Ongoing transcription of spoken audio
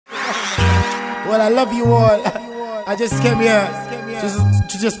Well, I love you all. I just came here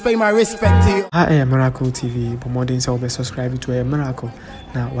to just pay my respect to you. Hi, Miracle TV. For more than so, subscribe to a Miracle.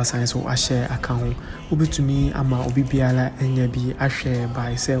 Now, what's I so I share account. Obi to me, ama obi biala enyebi I share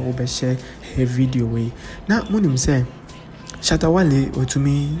by say obi share a video way. Now, monim say Shatta Wale o to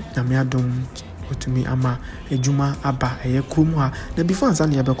me na me adom o to me ama ejuma aba eye krum ha. Na before ansa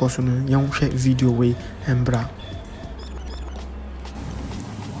na yebeko so no yon share video way embra.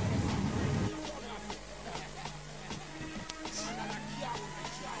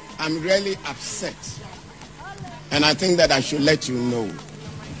 I'm really upset, and I think that I should let you know.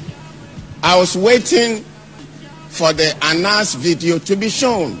 I was waiting for the Anas video to be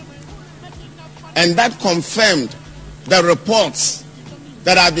shown, and that confirmed the reports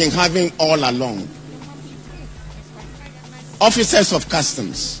that I've been having all along. Officers of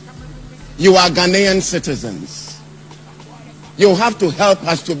customs, you are Ghanaian citizens. You have to help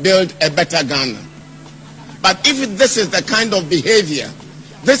us to build a better Ghana. But if this is the kind of behavior,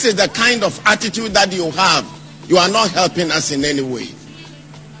 this is the kind of attitude that you have, you are not helping us in any way.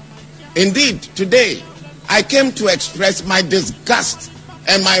 Indeed, today, I came to express my disgust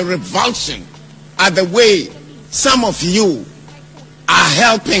and my revulsion at the way some of you are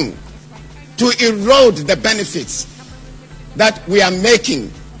helping to erode the benefits that we are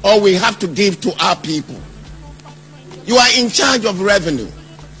making or we have to give to our people. You are in charge of revenue.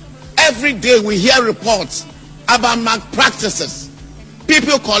 Every day we hear reports about malpractices.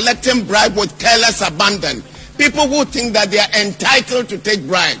 People collecting bribes with careless abandon. People who think that they are entitled to take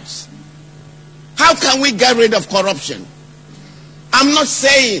bribes. How can we get rid of corruption? I'm not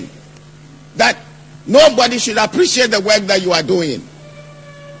saying that nobody should appreciate the work that you are doing.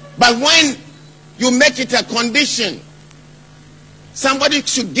 But when you make it a condition, somebody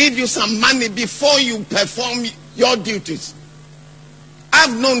should give you some money before you perform your duties.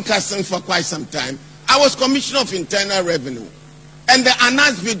 I've known customs for quite some time. I was Commissioner of Internal Revenue. And the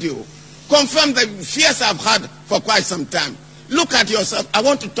Anas video confirmed the fears I've had for quite some time. Look at yourself. I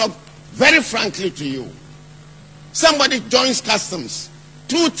want to talk very frankly to you. Somebody joins customs.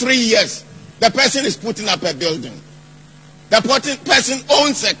 2-3 years, the person is putting up a building. The person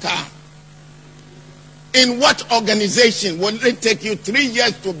owns a car. In what organization will it take you 3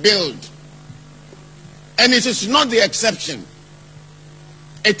 years to build? And it is not the exception.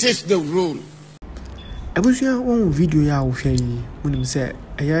 It is the rule. Abusia one video ya wo hwe yi munim se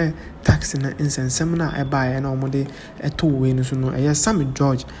eye tax na insensem na e ba ye na omode eto we no so no eye Sam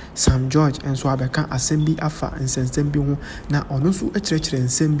George enso abeka asem bi afa insensem bi ho na ono so ekirekire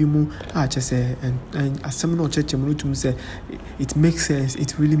nsem bi mu a chese asem na ocheche mu tum se it makes sense,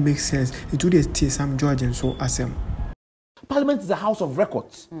 it really makes sense. It do the Sam George enso asem. Parliament is a house of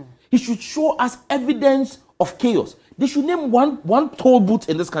records. He should show us evidence of chaos. They should name one toll booth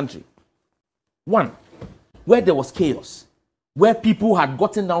in this country. One, where there was chaos, where people had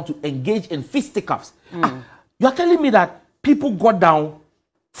gotten down to engage in fisticuffs. You are telling me that people got down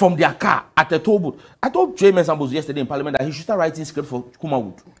from their car at a toll booth. I told J.o.a.t Sambos yesterday in Parliament that he should start writing script for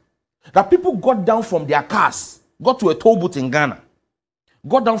Kumawood. That people got down from their cars, got to a toll booth in Ghana,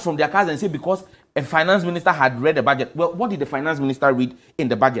 got down from their cars and said because a finance minister had read the budget. Well, what did the finance minister read in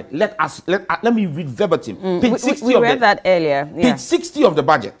the budget? Let me read verbatim. Page 60 we read that earlier. Yeah. Page 60 of the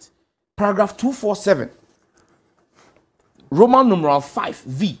budget. Paragraph 247. Roman numeral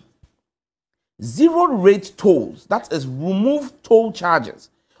 5V. Zero rate tolls, that is remove toll charges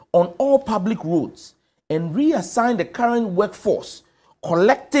on all public roads and reassign the current workforce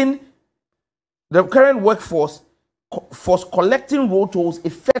collecting road tolls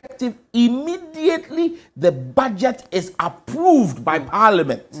effective immediately the budget is approved by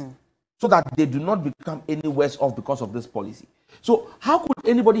Parliament, so that they do not become any worse off because of this policy. So how could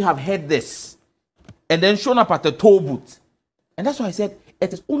anybody have heard this and then shown up at the toll booth? And that's why I said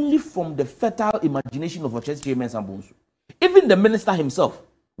it is only from the fertile imagination of G.o.a.t Sambos. Even the minister himself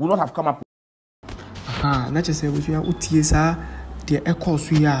will not have come up with. Not just say we are utiesa the echo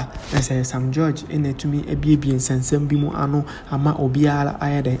suya as Sam George in it to me a baby and sensem bimo ano ama obiala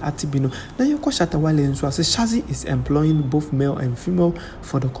ayade atibino. Now you call Shatta Wale and so as Shazi is employing both male and female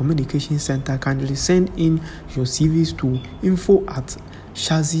for the communication center. Kindly send in your CVs to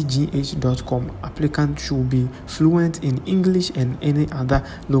info@shazigh.com. Applicant should be fluent in English and any other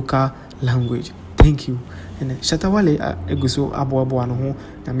local language. Thank you. And Shatta Wale eguso abo ano ho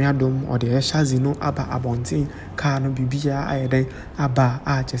na me adom or the Shazi no aba abontin car no bibia ayeden aba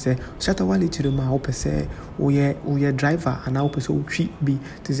a chese Shatta Wale chirema opese oye driver ana opese otwi bi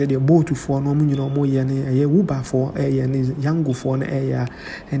to say the boat for no mu nyino mo ye ne eye Uber for eye ne Yango for na eye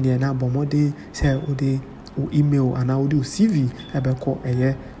and the na bomode say ode email ana ode CV ebeko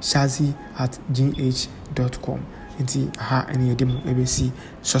eye shazi@gh.com. Nti aha any demo ABC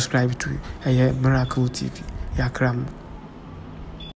subscribe to Miracle TV. Yakram.